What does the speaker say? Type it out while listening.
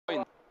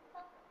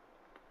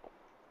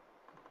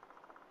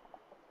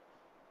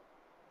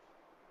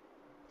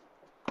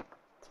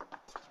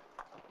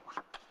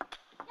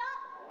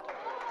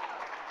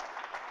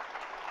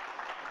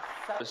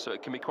So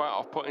it can be quite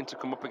off-putting to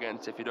come up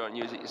against if you don't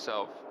use it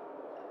yourself.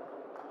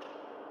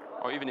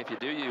 Or even if you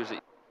do use it.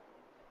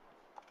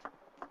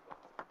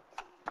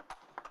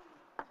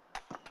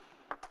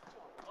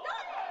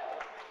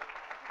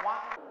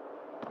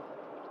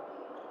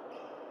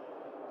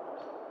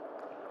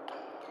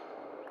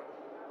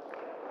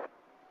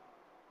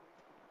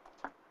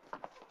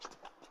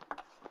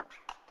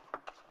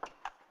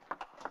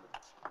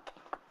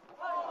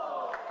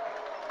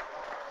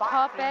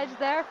 Top edge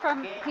there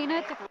from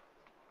Hina.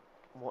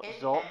 What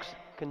Zox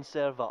can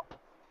serve up.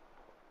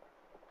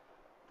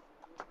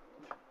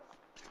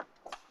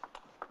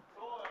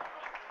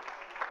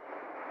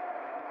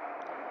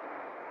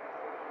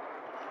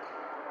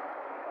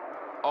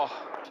 Oh,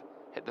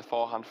 hit the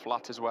forehand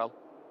flat as well.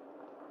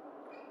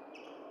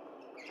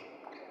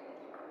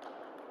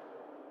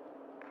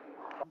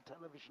 On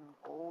television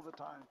all the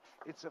time.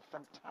 It's a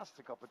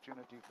fantastic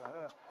opportunity for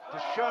her to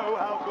show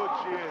how good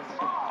she is.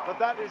 But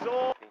that is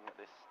all. Being at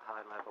this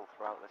high level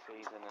throughout the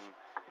season, and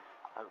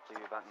hopefully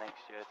be back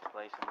next year to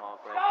play some more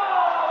great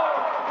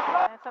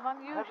games. It's an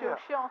unusual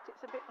shot.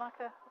 It's a bit like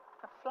a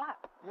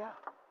flap. Yeah.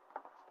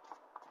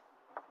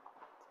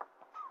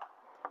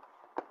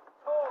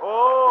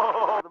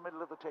 Oh! In the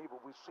middle of the table,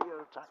 we see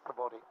her attack the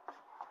body.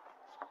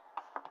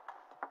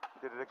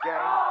 Did it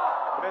again.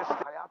 Missed.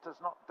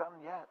 Hayata's not done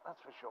yet,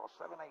 that's for sure.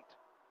 7-8.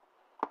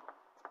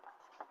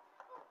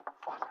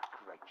 What a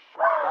great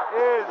shot that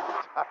is.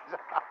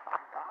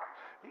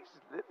 He's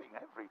living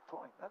every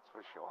point, that's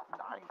for sure.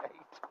 9-8.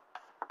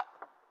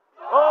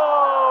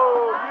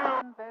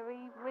 Oh, you.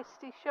 Very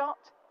wristy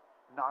shot.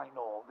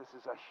 9-all. This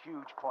is a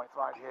huge point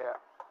right here.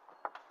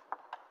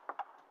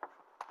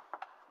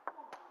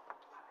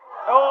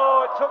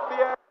 Oh, it took the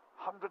air.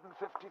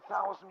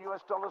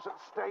 $150,000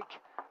 at stake,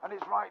 and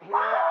it's right here,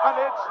 and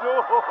it's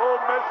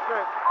missed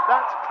it.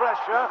 That's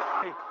pressure.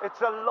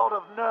 It's a lot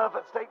of nerve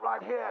at stake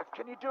right here.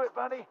 Can you do it,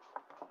 Bernie?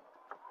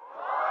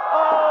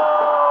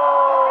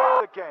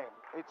 Oh, the game.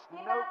 It's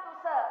no.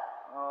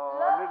 Oh,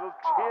 a little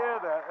tear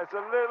there. It's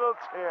a little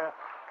tear.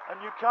 And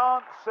you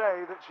can't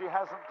say that she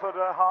hasn't put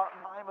her heart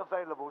and time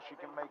available. She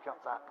can make up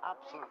that.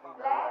 Absolutely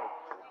no way.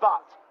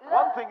 But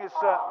one thing is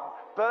certain,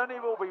 Bernie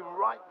will be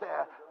right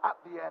there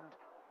at the end,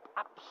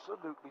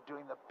 absolutely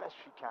doing the best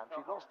she can.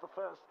 She lost the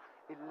first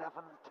 11-10.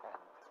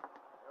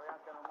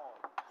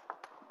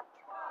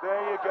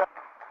 There you go.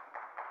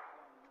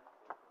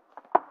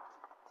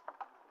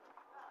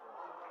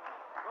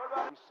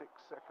 6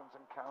 seconds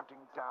and counting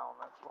down.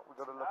 That's what we've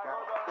got to look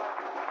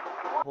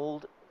at.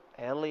 Hold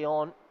early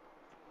on.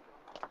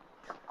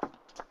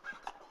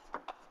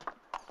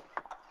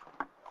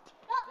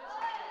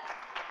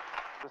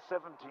 The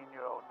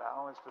 17-year-old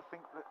now is to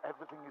think that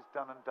everything is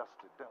done and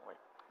dusted, don't we?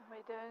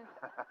 We do.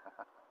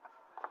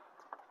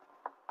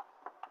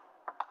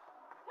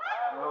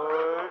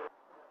 Oh,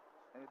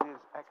 it is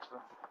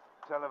excellent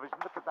television.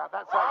 Look at that.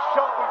 That's that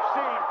shot we've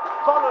seen.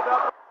 Followed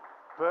up.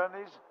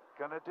 Bernie's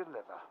going to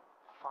deliver.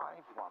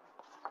 5-1.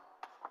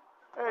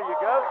 There you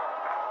go.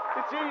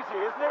 It's easy,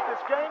 isn't it,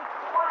 this game?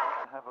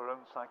 Have her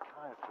own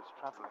psychiatrist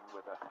traveling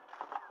with her.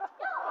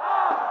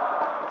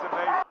 It's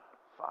amazing.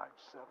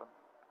 5-7.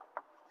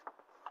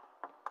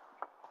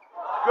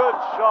 Good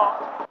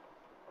shot.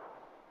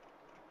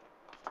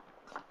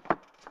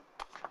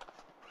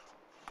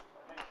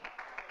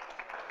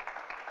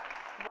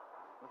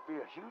 Would be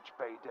a huge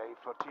payday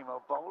for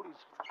Timo Boll.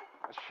 He's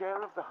a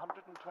share of the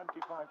 125,000,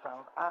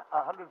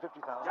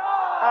 150,000,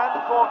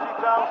 and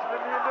 40,000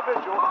 in the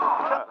individual. I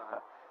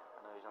know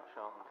he's not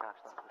short on cash,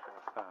 that's for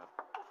sure.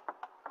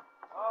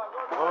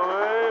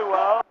 Oh,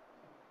 well.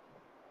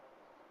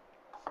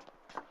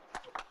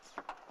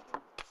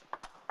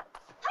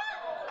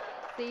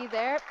 See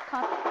there.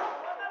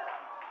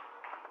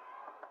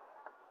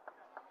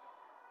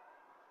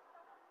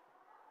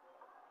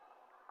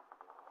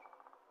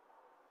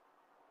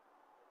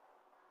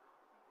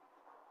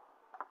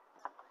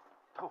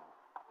 Oh,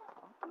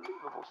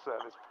 unbelievable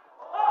service.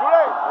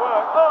 Great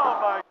work. Oh,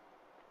 my.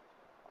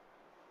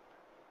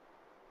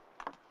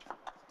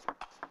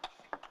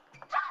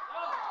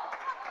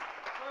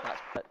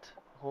 That's at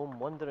home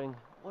wondering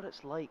what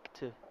it's like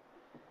to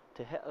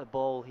hit a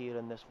ball here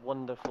in this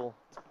wonderful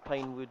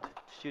Pinewood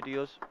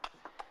Studios.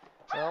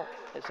 Well,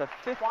 it's a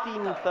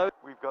 15,000.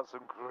 We've got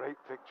some great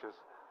pictures.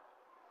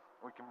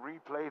 We can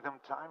replay them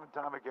time and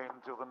time again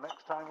until the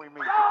next time we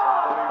meet. It's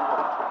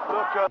unbelievable.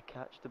 Look at.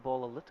 Catch the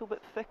ball a little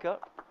bit thicker,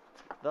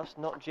 thus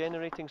not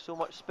generating so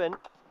much spin.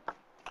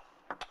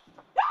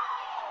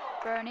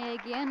 Bernie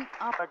again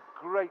up. A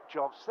great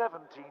job,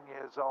 17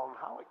 years old.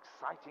 How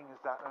exciting is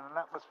that in an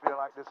atmosphere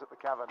like this at the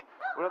Cavern?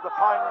 We're at the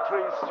Pine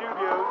Tree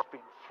Studios.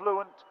 Been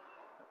fluent,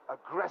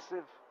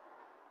 aggressive.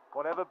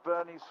 Whatever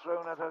Bernie's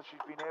thrown at her,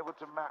 she's been able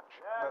to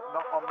match, but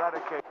not on that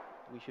occasion.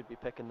 We should be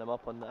picking them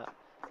up on that.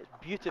 It's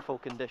beautiful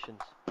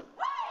conditions.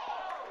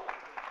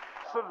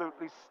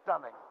 Absolutely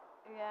stunning.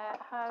 Yeah,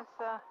 it has.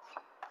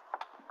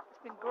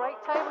 It's been great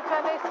table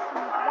tennis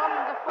and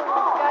wonderful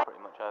game.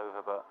 Pretty much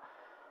over, but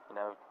you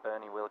know,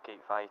 Bernie will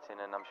keep fighting,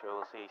 and I'm sure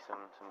we'll see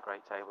some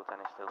great table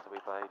tennis still to be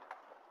played.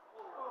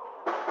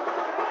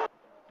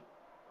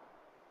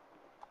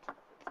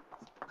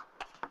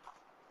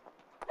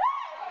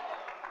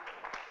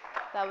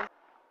 That was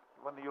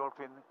Won the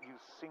European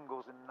Youth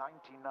Singles in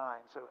 '99,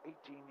 so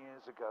 18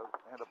 years ago.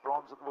 They had a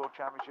bronze at the World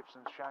Championships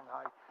in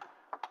Shanghai.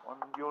 Won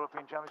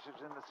European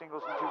Championships in the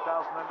singles in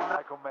 2009.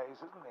 Michael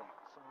Mays, isn't he?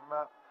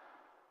 Some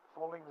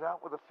fallings out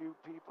with a few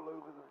people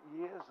over the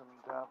years, and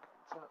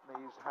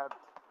certainly he's had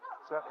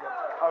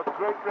a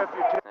great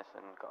reputation.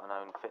 And got an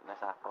own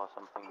fitness app or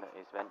something that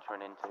he's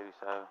venturing into,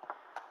 so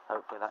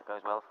hopefully that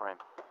goes well for him.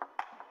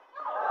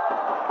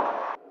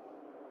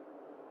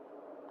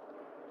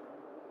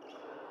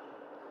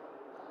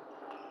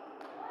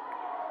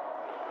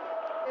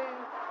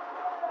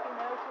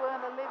 to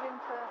earn a living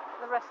for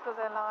the rest of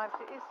their lives.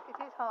 It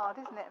is hard,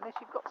 isn't it? Unless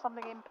you've got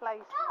something in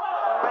place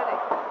already.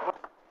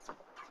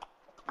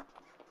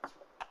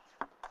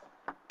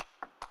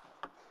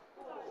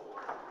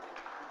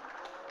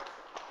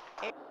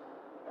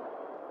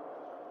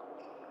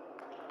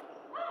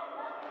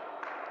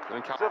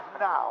 Of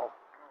now.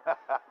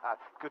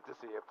 Good to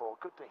see you, Paul.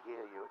 Good to hear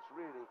you. It's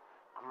really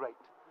great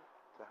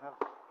to have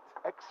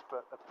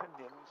expert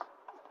opinions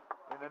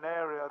in an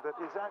area that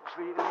is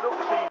actually, it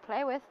looks easy.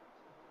 Play with.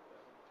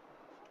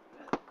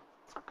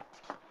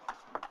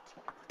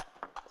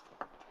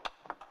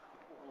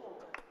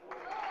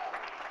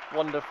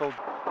 Wonderful.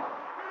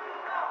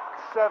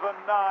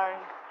 7-9.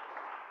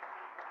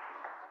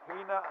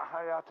 Hina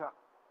Hayata.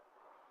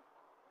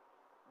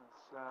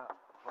 It's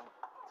from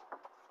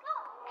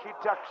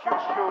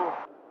Kitakyushu.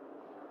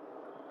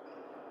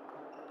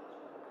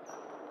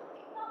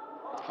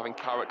 Having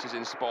characters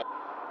in sport.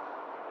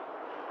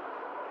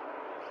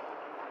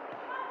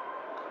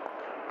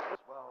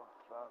 Well,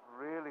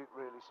 really,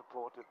 really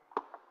supported.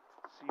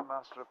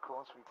 Seamaster, of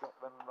course, we got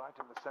them right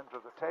in the centre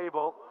of the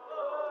table.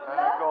 And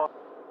of course,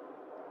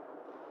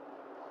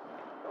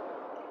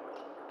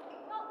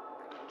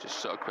 just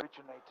so quick.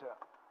 Originator.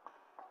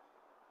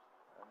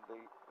 And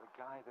the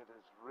guy that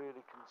has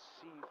really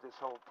conceived this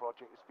whole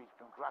project is being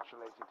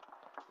congratulated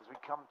as we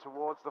come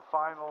towards the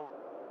final.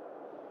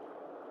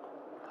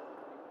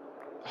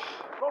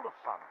 A lot of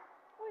fun.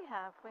 We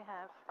have.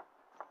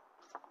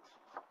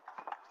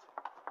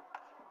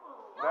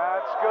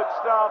 That's good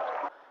stuff.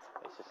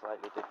 It's a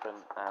slightly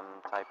different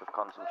type of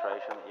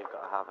concentration that you've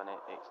got to have, and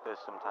it does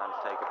sometimes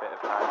take a bit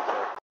of time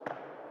to...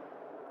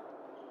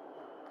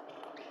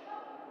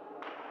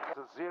 It's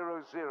a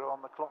 0-0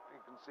 on the clock,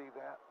 you can see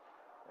there.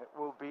 It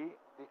will be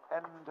the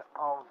end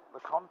of the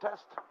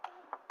contest.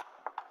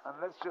 And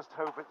let's just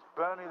hope it's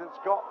Bernie that's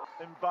got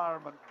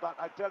environment. But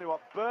I tell you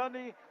what,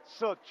 Bernadette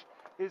Szőcs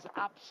is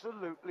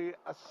absolutely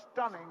a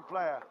stunning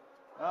player.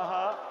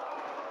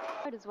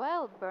 Good as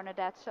well,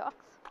 Bernadette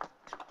Szőcs.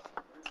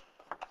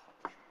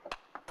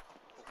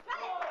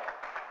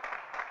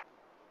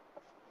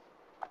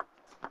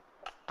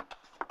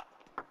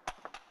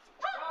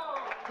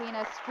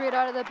 Hina straight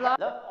out of the block.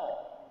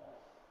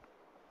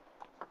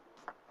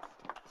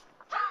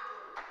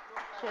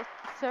 Just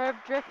serve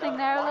drifting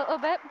there a little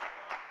bit.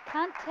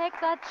 Can't take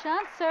that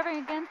chance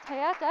serving against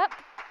Hayata.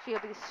 She'll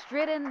be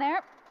straight in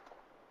there.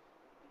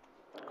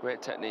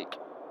 Great technique.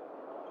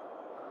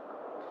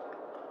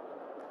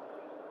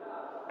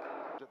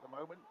 At the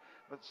moment,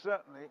 but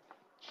certainly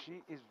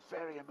she is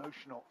very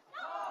emotional.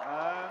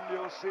 And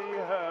you'll see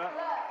her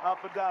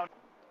up and down.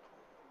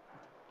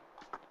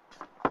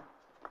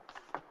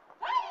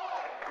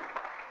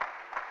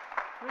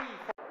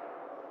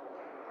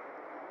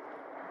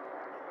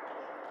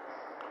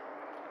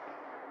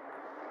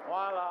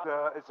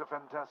 It's a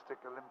fantastic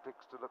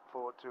Olympics to look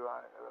forward to.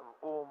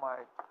 All my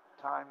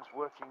times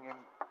working in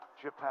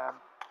Japan,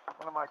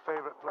 one of my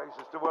favorite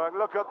places to work.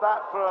 Look at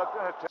that for a...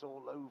 It's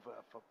all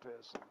over for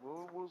Pearson.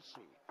 We'll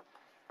see.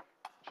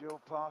 Jill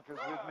Parker's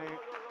with me.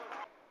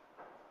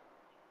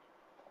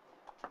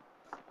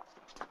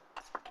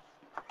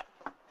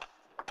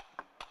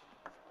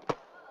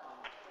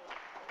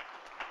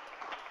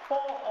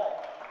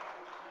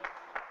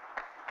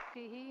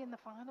 He in the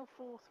final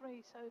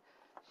 4-3, so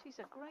she's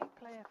a great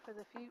player for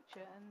the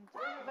future and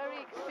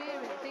very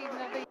experienced,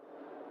 even at the...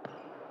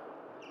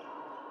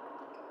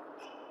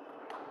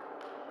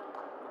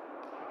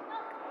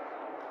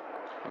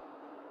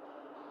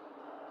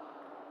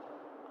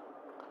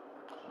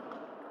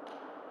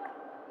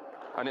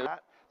 And it,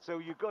 So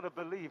you've got to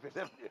believe it,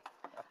 haven't you?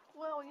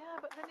 Well, yeah,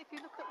 but then if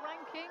you look at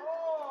ranking...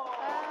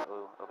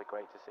 It'll be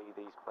great to see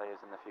these players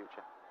in the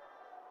future.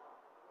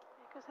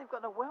 Because they've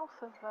got a wealth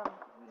of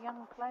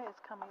young players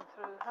coming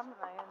through, haven't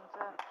they?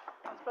 And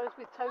I suppose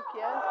with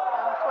Tokyo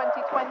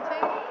 2020.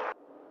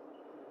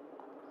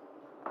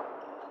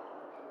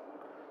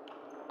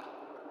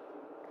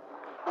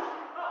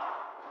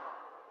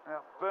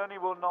 Now, Bernie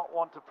will not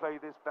want to play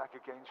this back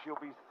again. She'll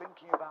be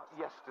thinking about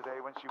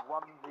yesterday when she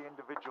won the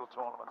individual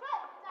tournament.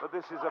 But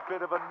this is a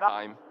bit of a...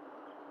 time.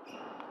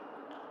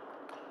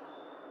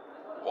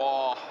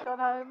 Oh. Gone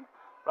home.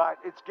 Right,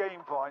 it's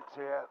game points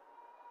here.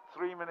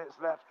 3 minutes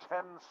left,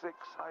 10-6.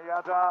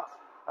 Hayata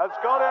has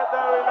got it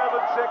there,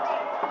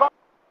 11-6.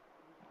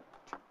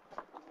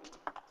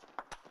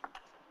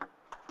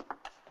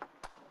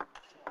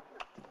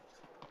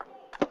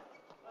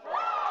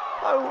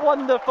 How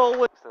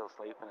wonderful! So still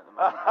sleeping at the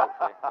moment,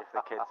 hopefully, if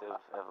the kids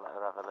have let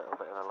her have a little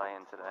bit of a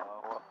lay-in today.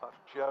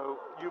 Joe,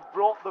 you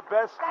brought the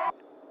best.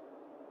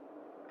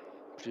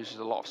 Produces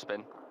a lot of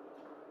spin.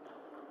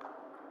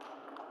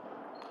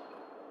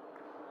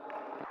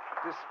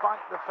 Despite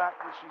the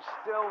fact that she's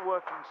still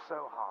working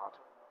so hard.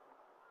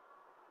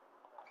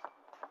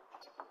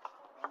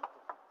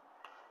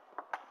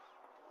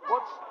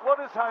 What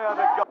is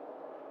Hayata got?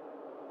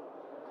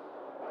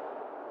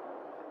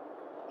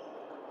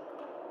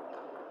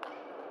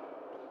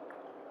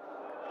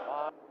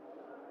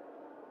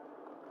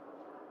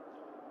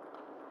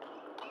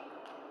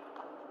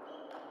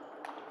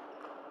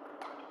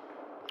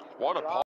 What a